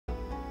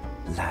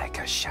Like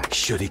a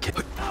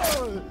shuriken.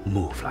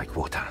 Move like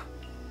water.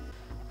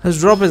 Let's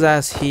drop his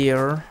ass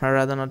here. I'd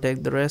rather not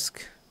take the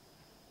risk.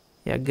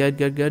 Yeah, good,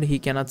 good, good. He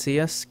cannot see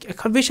us.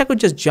 I wish I could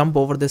just jump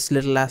over this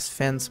little ass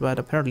fence, but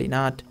apparently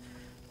not.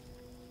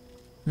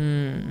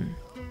 I'd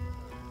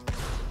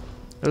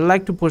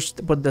like to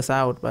put this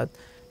out, but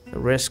the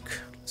risk.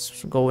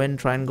 Let's go in,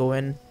 try and go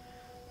in.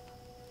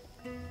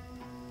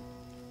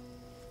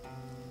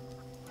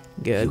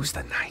 Good. Use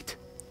the night.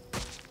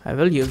 I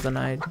will use the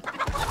night.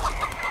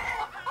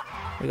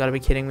 You gotta be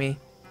kidding me.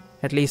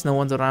 At least no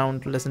one's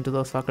around to listen to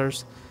those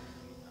fuckers.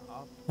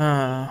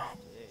 I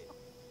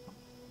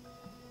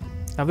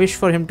wish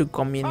for him to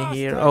come in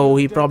here. Oh,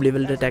 he probably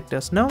will detect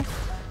us. No,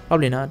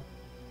 probably not.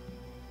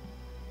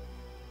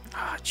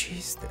 Ah,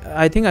 jeez.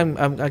 I think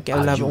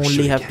I'll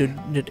only have to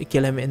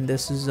kill him in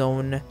this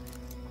zone.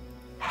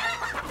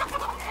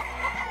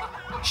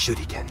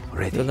 Shuriken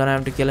ready. We're gonna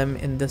have to kill him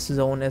in this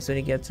zone as soon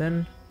as he gets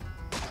in.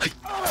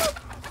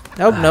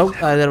 Nope, nope.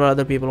 There were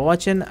other people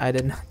watching. I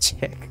did not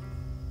check.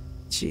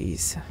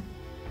 Jeez.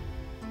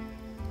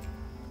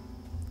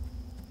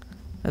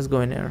 Let's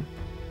go in here.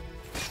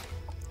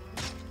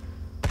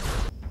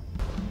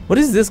 What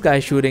is this guy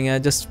shooting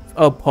at? Just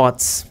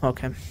pots.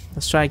 Okay.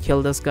 Let's try to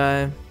kill this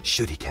guy.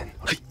 Shuriken.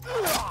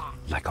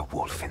 Like a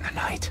wolf in the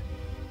night.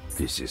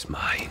 This is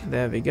mine.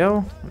 There we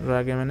go.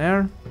 Drag him in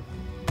there.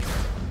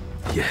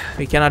 Yeah.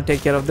 We cannot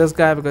take care of this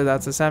guy because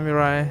that's a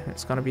samurai.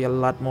 It's gonna be a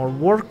lot more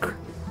work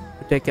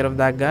to take care of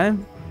that guy.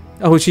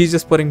 Oh, she's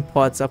just putting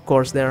pots. Of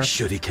course, they're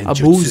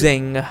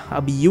abusing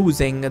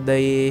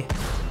the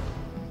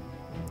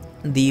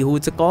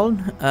what's it called?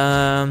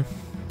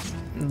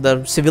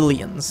 The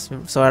civilians.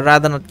 So I'd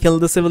rather not kill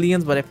the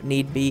civilians, but if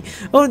need be.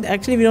 Oh,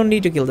 actually, we don't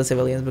need to kill the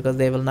civilians because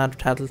they will not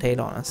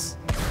tattletale on us.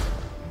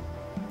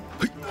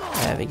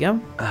 There we go.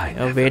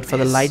 I'll wait for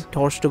the light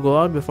torch to go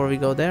out before we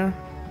go there.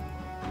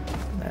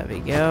 There we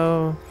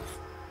go.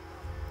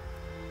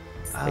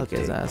 Pick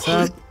his ass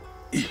up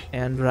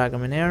and drag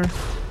him in here.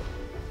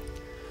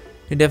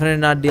 You're definitely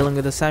not dealing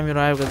with the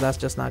samurai because that's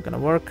just not gonna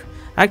work.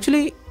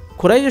 Actually,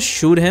 could I just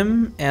shoot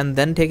him and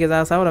then take his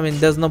ass out? I mean,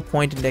 there's no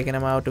point in taking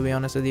him out, to be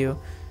honest with you.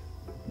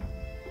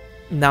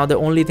 Now the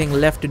only thing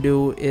left to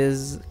do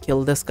is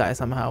kill this guy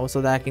somehow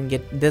so that I can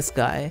get this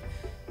guy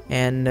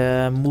and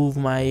move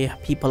my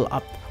people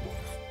up.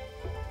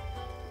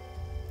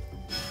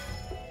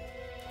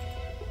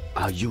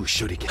 Are you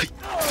shuriken?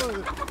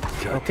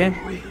 Okay.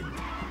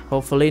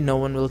 Hopefully no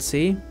one will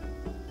see.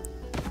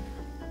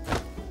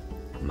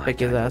 Pick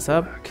his ass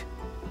up.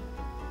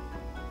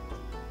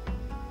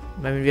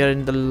 I mean, we are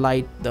in the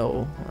light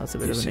though. That's a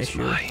bit of an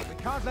issue.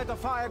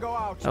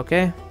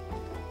 Okay.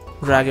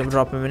 Drag him,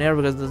 drop him in here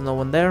because there's no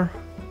one there.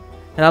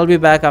 And I'll be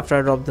back after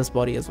I drop this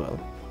body as well.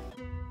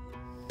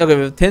 Okay,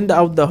 we've thinned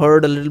out the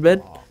herd a little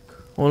bit.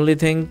 Only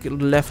thing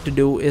left to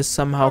do is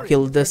somehow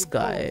kill this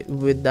guy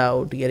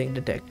without getting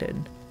detected.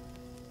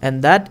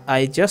 And that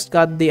I just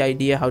got the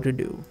idea how to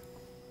do.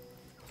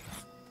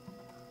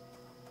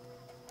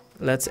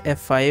 Let's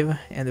F5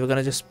 and we're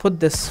gonna just put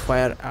this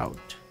fire out.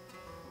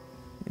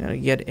 We're gonna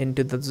get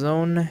into the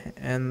zone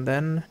and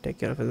then take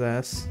care of his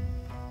ass.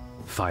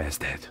 Fire's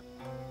dead.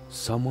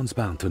 Someone's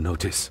bound to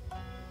notice.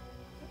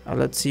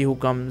 Let's see who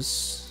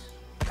comes.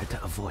 Better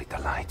avoid the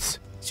lights.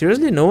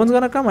 Seriously, no one's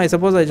gonna come? I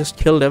suppose I just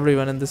killed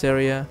everyone in this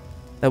area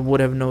that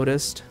would have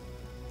noticed.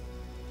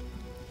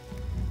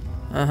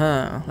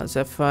 Let's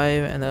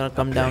F5 and then I'll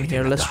come down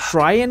here. Let's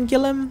try and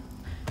kill him.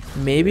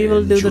 Maybe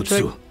we'll do the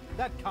trick.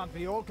 That can't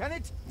be all, can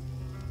it?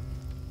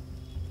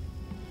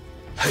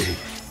 Hey.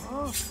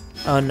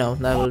 Oh no,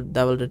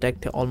 that will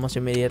detect almost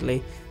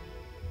immediately.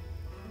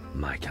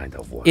 My kind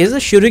of work. Is the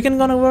shuriken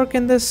gonna work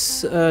in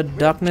this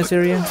darkness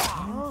area?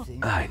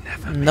 I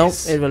never Nope,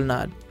 miss. it will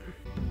not.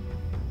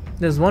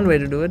 There's one way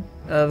to do it.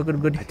 We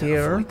could go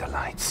here. Avoid the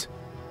lights.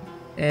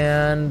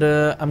 And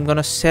I'm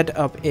gonna set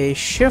up a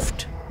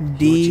shift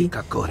D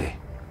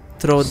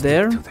throw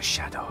there. To the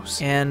shadows.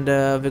 And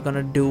we're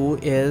gonna do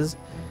is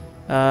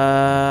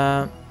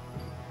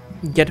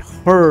get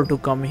her to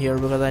come here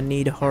because I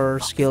need her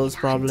skills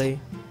probably.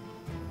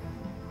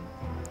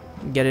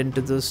 Get into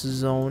this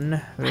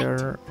zone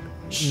where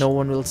no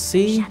one will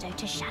see. Shadow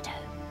to shadow.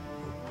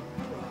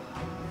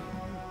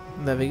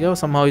 There we go.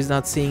 Somehow he's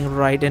not seeing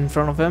right in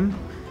front of him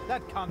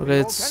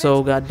because it's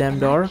so goddamn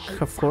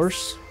dark, of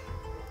course.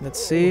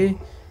 Let's see.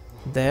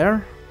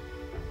 There.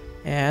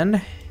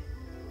 And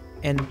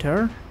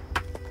enter.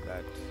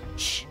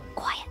 Shh,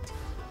 quiet.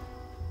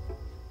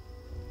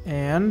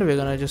 And we're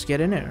gonna just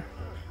get in here.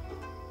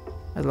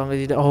 As long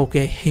as he...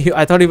 okay.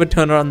 I thought he would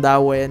turn around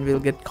that way and we'll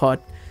get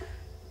caught.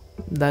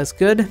 That's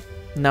good.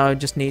 Now I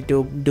just need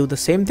to do the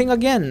same thing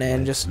again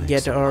and just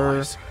get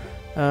her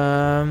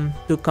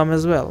to come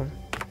as well.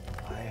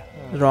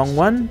 Wrong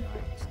one.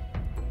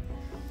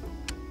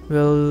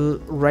 We'll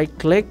right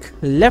click,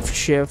 left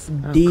shift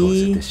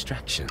D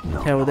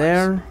over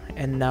there,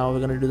 and now we're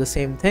gonna do the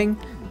same thing.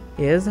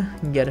 Is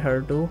get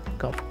her to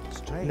come.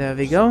 There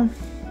we go.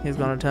 He's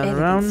gonna turn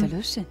around.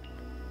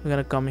 We're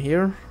gonna come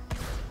here, and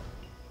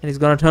he's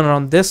gonna turn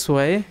around this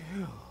way,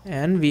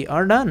 and we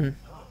are done.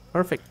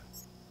 Perfect.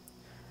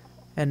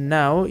 And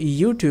now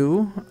you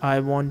two, I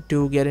want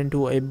to get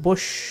into a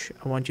bush.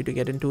 I want you to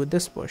get into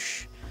this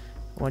bush.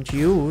 I want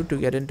you to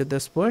get into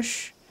this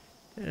bush.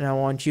 And I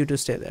want you to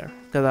stay there.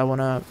 Because I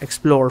want to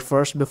explore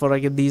first before I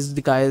get these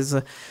guys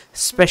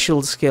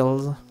special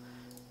skills.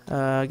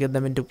 Get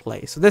them into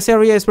play. So this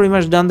area is pretty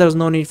much done. There's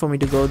no need for me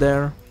to go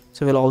there.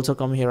 So we'll also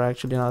come here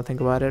actually, now I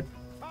think about it.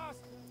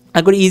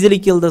 I could easily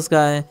kill this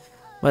guy,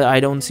 but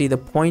I don't see the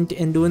point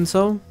in doing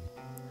so.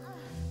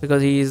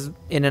 Because he's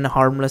in a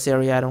harmless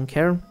area, I don't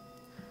care.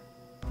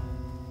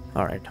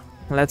 Alright.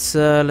 Let's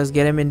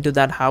get him into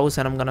that house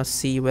and I'm gonna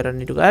see where I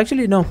need to go.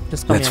 Actually, no,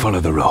 just come Let's here.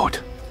 follow the road.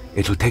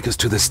 It'll take us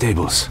to the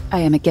stables. I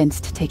am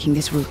against taking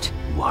this route.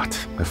 What?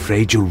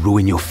 Afraid you'll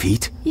ruin your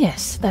feet?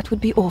 Yes, that would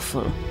be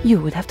awful.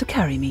 You would have to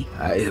carry me.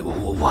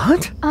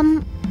 What?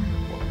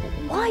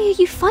 Why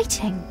are you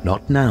fighting?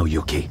 Not now,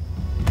 Yuki.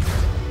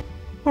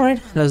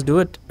 Alright, let's do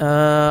it.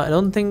 I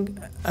don't think...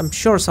 I'm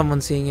sure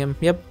someone's seeing him.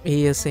 Yep,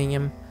 he is seeing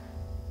him.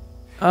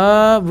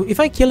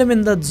 If I kill him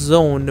in that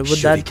zone, would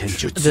that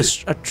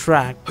just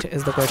attract,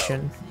 is the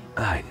question.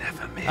 I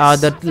never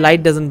miss. The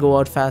light doesn't go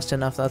out fast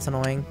enough, that's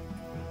annoying.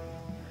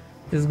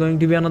 This is going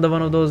to be another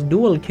one of those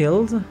dual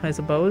kills, I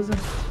suppose.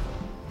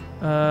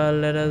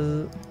 Let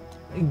us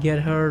get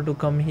her to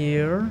come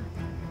here.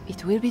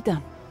 It will be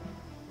done.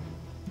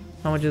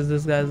 How much is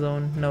this guy's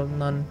zone? No,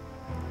 none.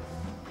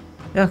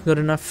 Yeah, good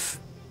enough.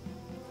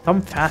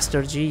 Come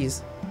faster,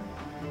 jeez.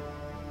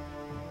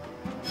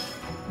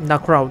 Now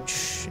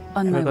crouch,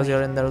 because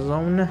you're in their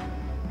zone.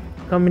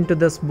 Come into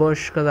this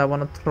bush, because I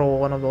want to throw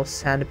one of those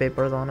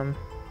sandpapers on him.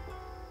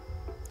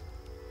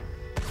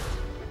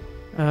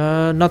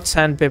 Not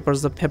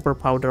sandpapers, the pepper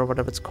powder or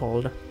whatever it's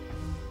called.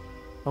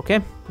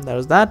 Okay,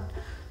 there's that.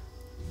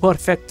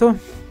 Perfecto.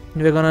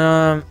 We're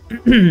gonna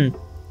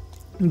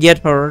get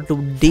her to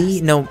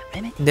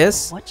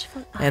this,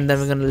 and then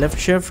we're gonna left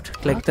shift,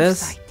 click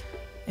this,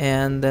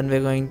 and then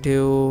we're going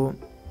to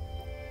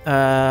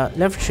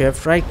left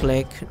shift, right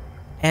click,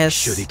 S,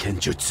 Shuriken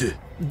Jutsu.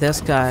 this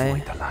guy,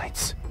 Avoid the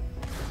lights.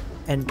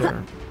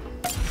 enter.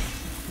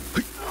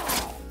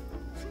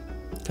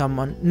 Come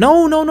on.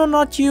 No,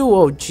 not you.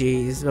 Oh,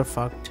 jeez, we're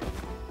fucked.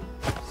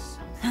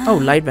 Oh,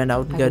 light went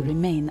out. I Good. will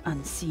remain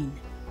unseen.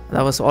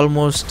 That was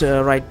almost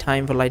right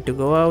time for light to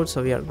go out,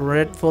 so we are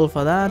grateful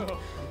for that.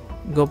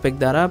 Go pick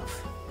that up.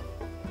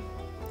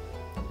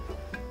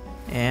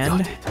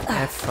 And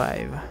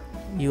F5.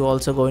 You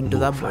also go into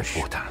that bush.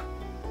 Water.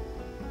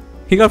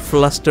 He got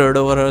flustered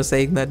over her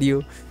saying that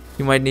you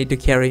might need to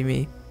carry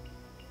me.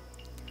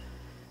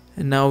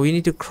 And now we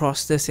need to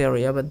cross this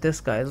area, but this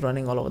guy is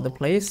running all over the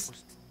place.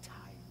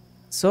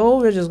 So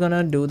we're just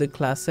gonna do the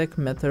classic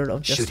method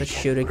of just a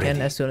shuriken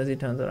as soon as he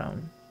turns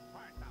around.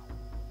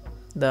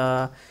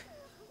 The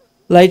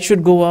light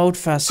should go out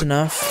fast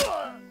enough.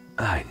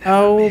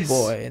 Oh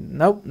boy,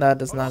 nope,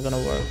 that is not gonna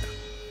work.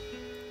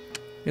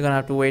 You're gonna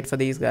have to wait for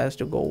these guys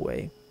to go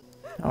away.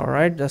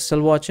 Alright, they're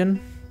still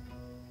watching.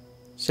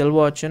 Still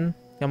watching.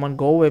 Come on,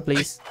 go away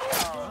please.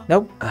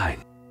 Nope.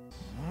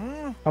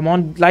 Come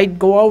on, light,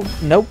 go out.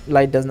 Nope,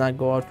 light does not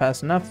go out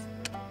fast enough.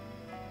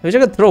 Wish I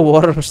could throw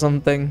water or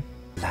something.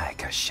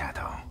 Like a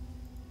shadow.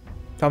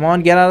 Come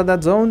on, get out of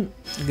that zone.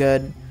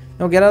 Good.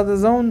 No, get out of the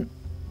zone.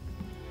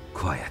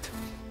 Quiet.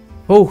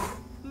 Oh,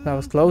 that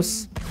was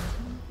close.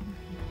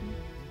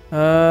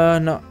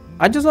 No.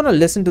 I just want to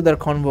listen to their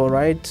convo,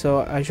 right?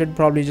 So I should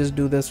probably just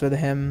do this with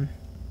him.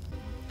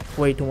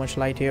 Way too much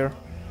light here.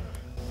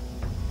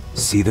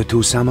 See the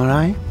two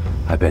samurai?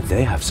 I bet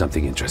they have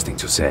something interesting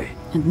to say.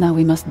 And now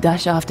we must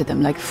dash after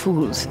them like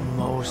fools.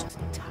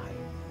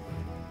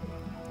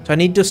 So I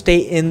need to stay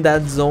in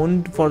that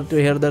zone to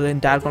hear the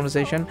entire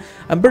conversation.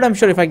 I'm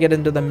sure if I get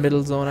into the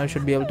middle zone, I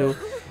should be able to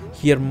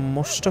hear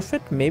most of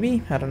it.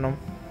 Maybe? I don't know.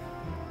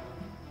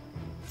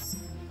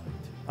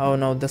 Oh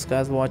no, this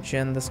guy's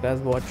watching. This guy's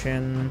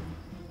watching.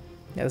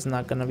 Yeah, it's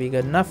not gonna be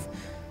good enough.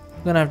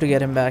 I'm gonna have to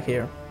get him back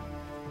here.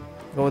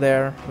 Go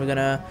there. We're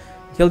gonna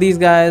kill these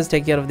guys.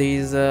 Take care of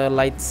these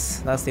lights.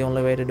 That's the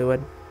only way to do it.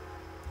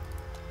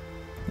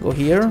 Go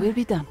here. It will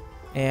be done.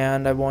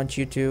 And I want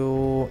you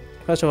to...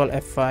 First of all,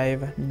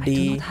 F5, D, I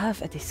do not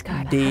have a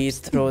discard. D,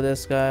 throw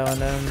this guy on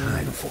him,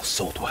 Time for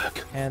sword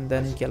work. and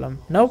then kill him.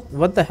 Nope,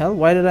 what the hell?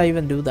 Why did I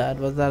even do that?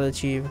 What does that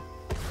achieve?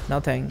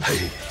 Nothing.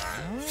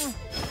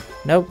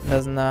 Nope,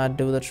 does not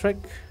do the trick.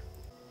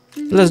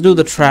 Let's do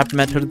the trap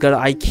method, because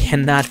I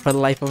cannot for the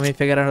life of me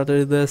figure out how to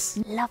do this.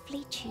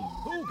 Lovely tune.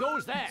 Who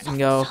goes there?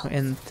 Go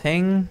in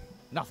thing.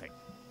 Nothing.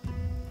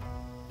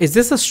 Is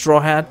this a straw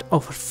hat? Oh,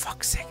 for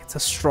fuck's sake, it's a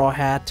straw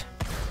hat.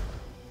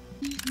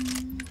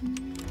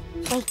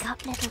 Wake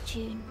up, little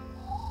tune.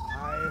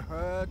 I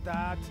heard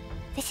that.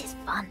 This is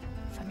fun.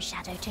 From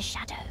shadow to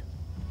shadow.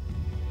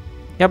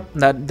 Yep,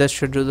 this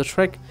should do the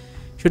trick.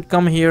 Should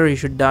come here, he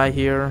should die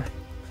here.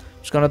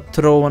 Just gonna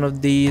throw one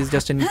of these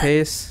just in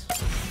case.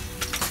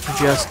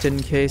 Just in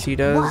case he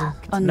does.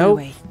 On Nope.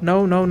 my way.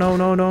 No, no, no,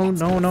 no, no,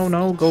 no, no,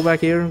 no. Go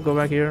back here. Go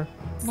back here.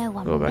 No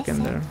one Go back in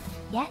missing. there.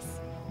 Yes?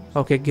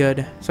 Okay,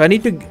 good. So I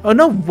need to... Oh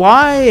no,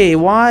 why?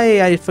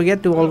 Why? I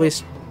forget to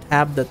always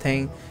tap the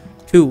thing.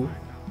 2.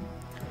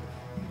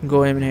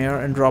 Go in here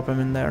and drop him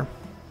in there.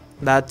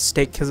 That's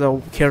takes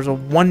care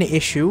of one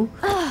issue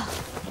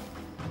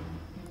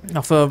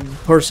of a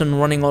person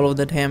running all over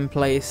the damn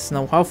place.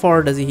 Now, how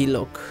far does he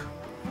look?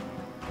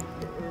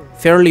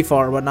 Fairly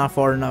far, but not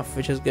far enough,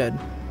 which is good.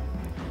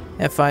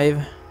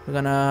 F5. We're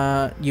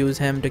gonna use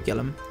him to kill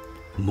him.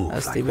 Move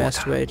That's like the best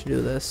water. way to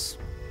do this.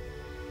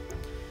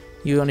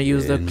 You're gonna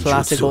use the Ninjutsu.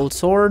 classic old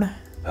sword.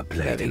 A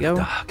blade There we in go.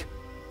 the dark.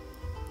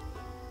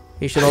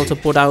 You should also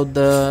put out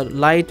the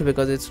light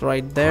because it's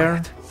right there.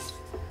 Quiet.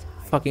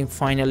 Fucking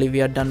finally,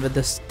 we are done with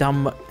this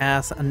dumb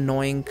ass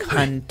annoying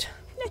cunt.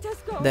 Let us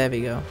go. There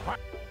we go.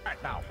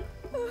 Right now.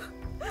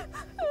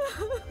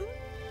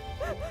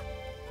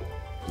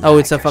 Oh,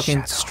 it's a Like fucking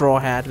shadow. straw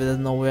hat. There's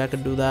no way I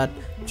could do that.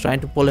 Trying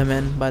to pull him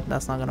in, but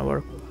that's not gonna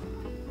work.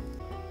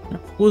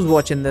 Who's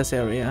watching this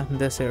area?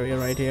 This area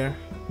right here.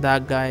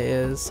 That guy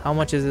is. How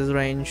much is his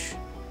range?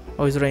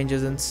 Oh, his range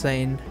is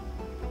insane.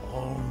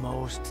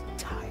 Almost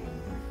time.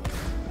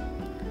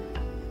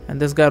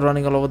 And this guy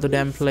running all over the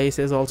damn place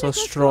is also a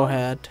straw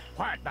hat.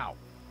 Quiet now.